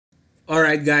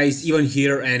Alright guys, Ivan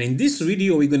here, and in this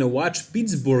video we're gonna watch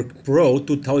Pittsburgh Pro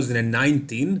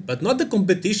 2019, but not the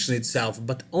competition itself,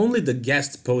 but only the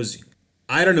guest posing.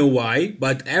 I don't know why,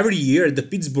 but every year at the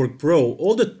Pittsburgh Pro,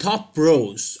 all the top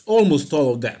pros, almost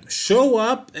all of them, show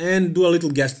up and do a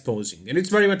little guest posing, and it's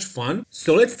very much fun.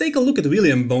 So let's take a look at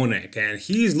William Bonek, and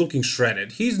he's looking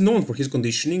shredded. He's known for his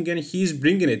conditioning and he's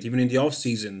bringing it even in the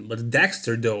off-season, but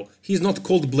Dexter though, he's not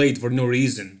cold blade for no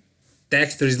reason.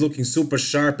 Dexter is looking super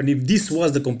sharp, and if this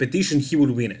was the competition, he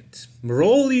would win it.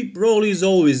 Rolly is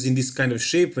always in this kind of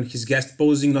shape when he's guest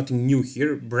posing, nothing new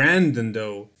here. Brandon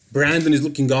though. Brandon is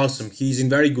looking awesome. He's in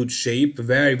very good shape,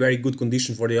 very good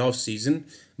condition for the off-season.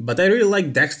 But I really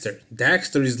like Dexter.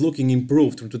 Dexter is looking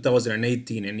improved from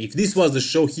 2018, and if this was the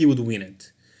show, he would win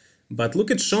it. But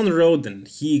look at Sean Roden,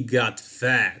 he got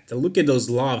fat. Look at those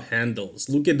love handles,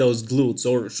 look at those glutes,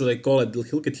 or should I call it,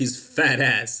 look at his fat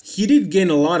ass. He did gain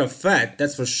a lot of fat,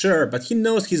 that's for sure, but he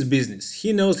knows his business,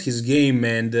 he knows his game,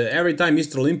 and every time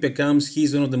Mr. Olympia comes,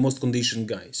 he's one of the most conditioned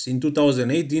guys. In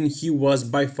 2018, he was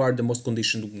by far the most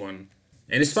conditioned one.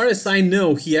 And as far as I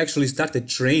know, he actually started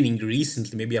training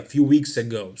recently, maybe a few weeks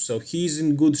ago, so he's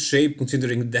in good shape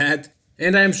considering that.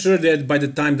 And I am sure that by the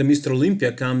time the Mr.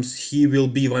 Olympia comes, he will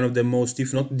be one of the most,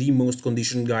 if not the most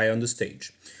conditioned guy on the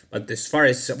stage. But as far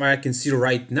as I can see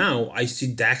right now, I see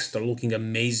Dexter looking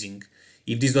amazing.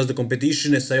 If this was the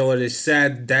competition, as I already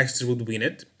said, Dexter would win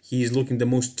it. He is looking the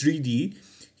most 3D,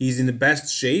 he's in the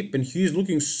best shape, and he is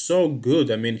looking so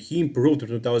good. I mean, he improved from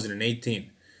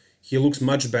 2018. He looks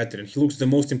much better, and he looks the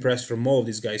most impressed from all of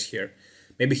these guys here.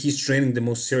 Maybe he's training the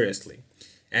most seriously.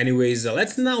 Anyways,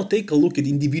 let's now take a look at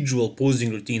individual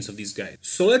posing routines of these guys.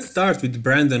 So let's start with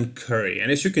Brandon Curry, and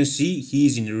as you can see,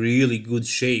 he's in really good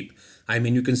shape. I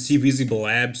mean, you can see visible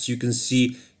abs, you can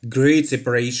see great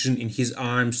separation in his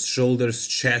arms, shoulders,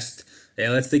 chest.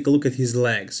 Let's take a look at his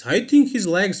legs. I think his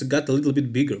legs got a little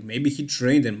bit bigger. Maybe he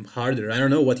trained them harder. I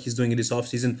don't know what he's doing in this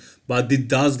off-season, but it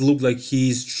does look like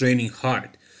he's training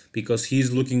hard because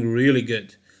he's looking really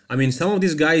good. I mean, some of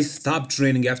these guys stopped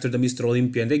training after the Mr.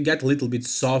 Olympia and they get a little bit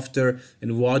softer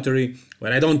and watery,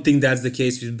 but I don't think that's the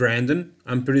case with Brandon.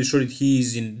 I'm pretty sure that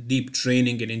he's in deep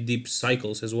training and in deep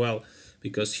cycles as well,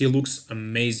 because he looks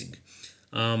amazing.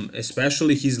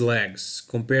 Especially his legs,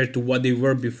 compared to what they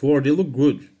were before, they look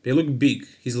good. They look big,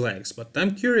 his legs, but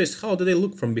I'm curious, how do they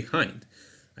look from behind?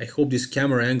 I hope this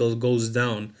camera angle goes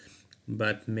down,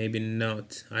 but maybe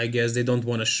not. I guess they don't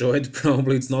want to show it,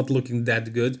 probably it's not looking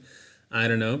that good. I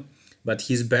don't know, but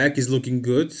his back is looking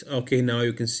good. Okay, now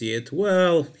you can see it.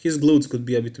 Well, his glutes could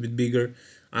be a bit bigger.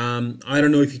 I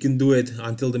don't know if he can do it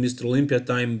until the Mr. Olympia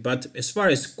time, but as far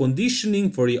as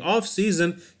conditioning for the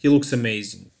off-season, he looks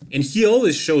amazing. And he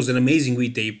always shows an amazing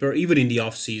V-taper, even in the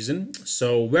off-season.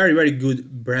 So very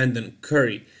good Brandon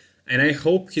Curry. And I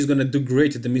hope he's gonna do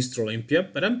great at the Mr. Olympia,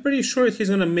 but I'm pretty sure he's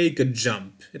gonna make a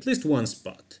jump, at least one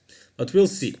spot. But we'll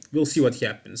see what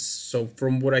happens. So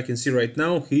from what I can see right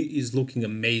now, he is looking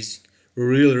amazing.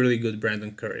 Really good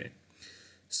Brandon Curry.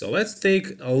 So let's take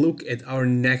a look at our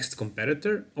next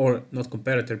competitor, or not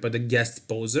competitor, but the guest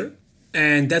poser.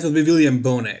 And that will be William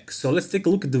Bonek. So let's take a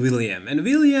look at the William. And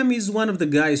William is one of the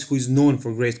guys who is known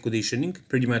for great conditioning.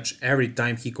 Pretty much every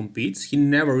time he competes, he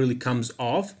never really comes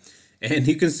off. And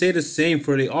you can say the same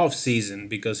for the off season,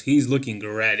 because he's looking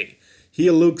ready. He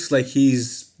looks like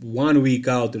he's 1 week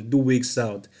out or 2 weeks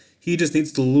out. He just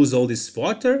needs to lose all this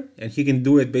water, and he can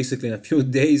do it basically in a few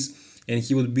days, and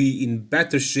he would be in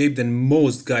better shape than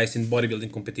most guys in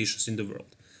bodybuilding competitions in the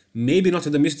world. Maybe not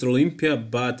at the Mr. Olympia,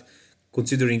 but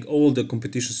considering all the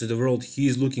competitions in the world,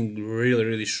 he's looking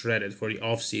really shredded for the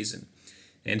off-season.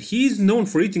 And he's known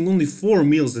for eating only 4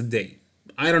 meals a day.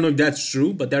 I don't know if that's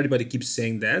true, but everybody keeps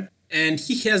saying that. And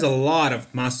he has a lot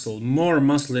of muscle, more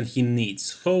muscle than he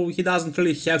needs. So he doesn't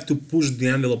really have to push the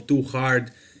envelope too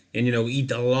hard and, eat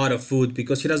a lot of food,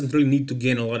 because he doesn't really need to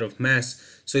gain a lot of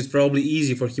mass. So it's probably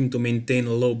easy for him to maintain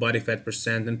a low body fat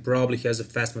percent, and probably has a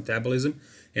fast metabolism.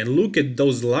 And look at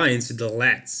those lines in the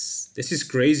lats. This is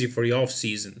crazy for the off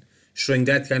season, showing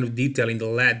that kind of detail in the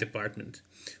lat department.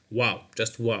 Wow,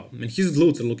 just wow. And his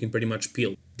glutes are looking pretty much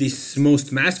peeled. This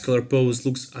most muscular pose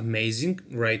looks amazing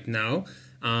right now.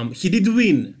 He did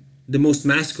win the most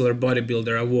muscular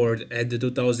bodybuilder award at the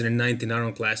 2019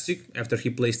 Arnold Classic after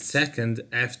he placed second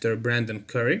after Brandon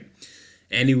Curry.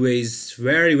 Anyways,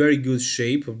 very good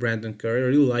shape of Brandon Curry. I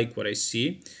really like what I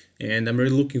see, and I'm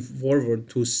really looking forward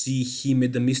to see him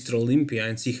at the Mr. Olympia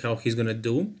and see how he's gonna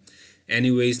do.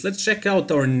 Anyways, let's check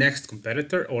out our next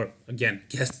competitor, or again,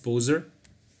 guest poser.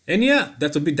 And yeah,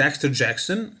 that would be Dexter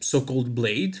Jackson, so-called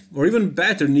Blade, or even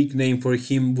better nickname for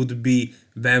him would be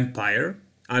Vampire.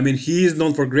 I mean, he is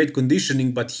known for great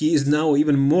conditioning, but he is now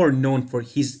even more known for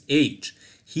his age.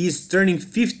 He is turning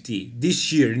 50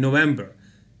 this year in November.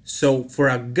 So for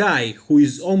a guy who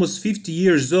is almost 50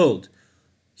 years old,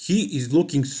 he is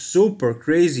looking super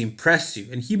crazy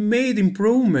impressive, and he made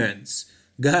improvements.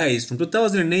 Guys, from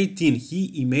 2018,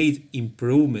 he made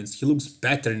improvements. He looks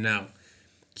better now.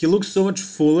 He looks so much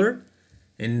fuller,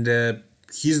 and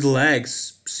his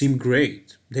legs seem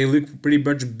great. They look pretty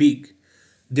much big.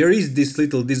 There is this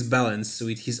little disbalance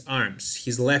with his arms.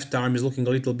 His left arm is looking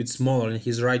a little bit smaller than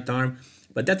his right arm,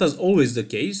 but that was always the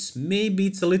case. Maybe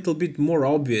it's a little bit more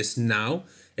obvious now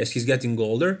as he's getting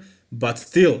older, but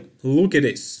still, look at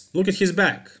this. Look at his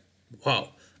back. Wow.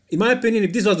 In my opinion,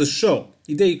 if this was a show,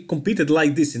 if they competed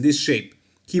like this in this shape,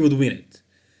 he would win it.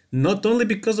 Not only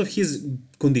because of his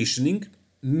conditioning,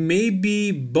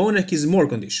 maybe Bonek is more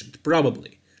conditioned,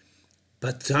 probably.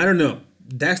 But I don't know.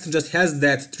 Dexter just has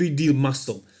that 3D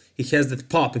muscle. He has that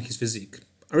pop in his physique.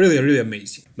 Really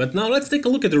amazing. But now let's take a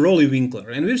look at the Rolly Winkler.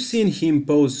 And we've seen him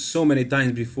pose so many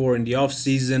times before in the off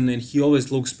season, and he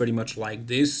always looks pretty much like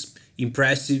this.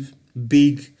 Impressive,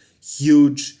 big,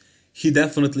 huge. He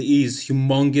definitely is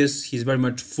humongous. He's very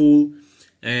much full.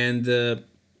 And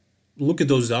look at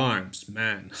those arms,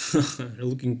 man. They're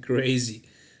looking crazy.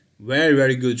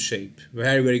 Very good shape.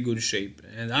 Very good shape.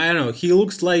 And I don't know, he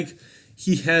looks like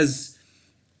he has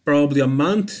probably a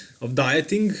month of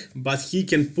dieting, but he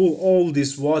can pull all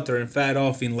this water and fat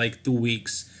off in like 2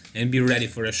 weeks and be ready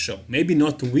for a show. Maybe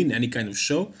not to win any kind of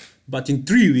show, but in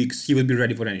 3 weeks he will be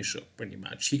ready for any show, pretty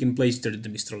much. He can place third at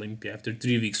Mr. Olympia after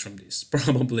 3 weeks from this.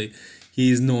 Probably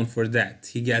he is known for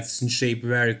that. He gets in shape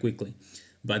very quickly.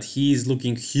 But he is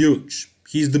looking huge.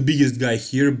 He's the biggest guy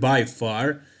here by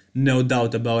far, no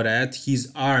doubt about that.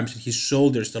 His arms and his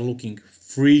shoulders are looking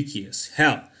freaky as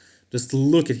hell. Just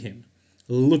look at him.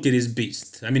 Look at his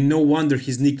beast. I mean, no wonder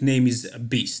his nickname is a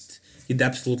beast. He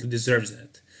absolutely deserves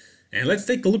that. And let's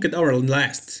take a look at our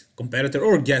last competitor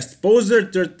or guest poser,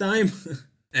 third time.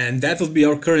 And that will be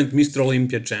our current Mr.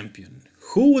 Olympia champion.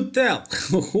 Who would tell?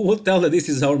 Who would tell that this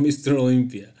is our Mr.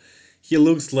 Olympia? He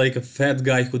looks like a fat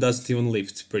guy who doesn't even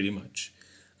lift, pretty much.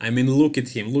 I mean, look at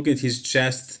him. Look at his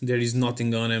chest. There is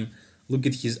nothing on him. Look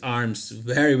at his arms,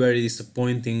 very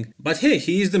disappointing. But hey,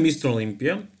 he is the Mr.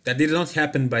 Olympia. That did not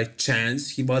happen by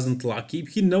chance, he wasn't lucky,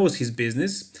 he knows his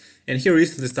business. And he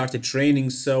recently started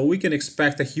training, so we can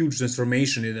expect a huge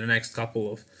transformation in the next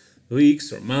couple of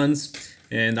weeks or months.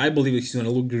 And I believe he's gonna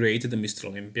look great at the Mr.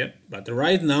 Olympia. But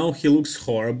right now, he looks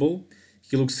horrible,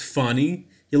 he looks funny,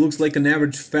 he looks like an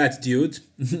average fat dude.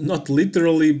 Not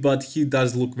literally, but he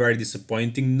does look very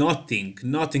disappointing.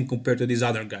 Nothing compared to these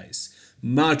other guys.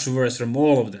 Much worse from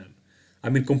all of them. I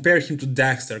mean, compare him to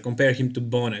Dexter, compare him to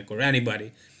Bonek or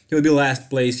anybody. He'll be last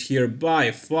place here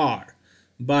by far.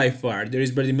 By far. There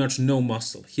is pretty much no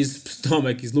muscle. His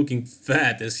stomach is looking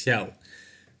fat as hell.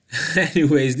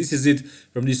 Anyways, this is it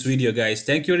from this video, guys.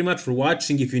 Thank you very much for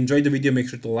watching. If you enjoyed the video, make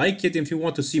sure to like it. And if you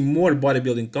want to see more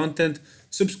bodybuilding content,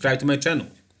 subscribe to my channel.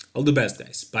 All the best,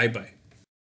 guys. Bye bye.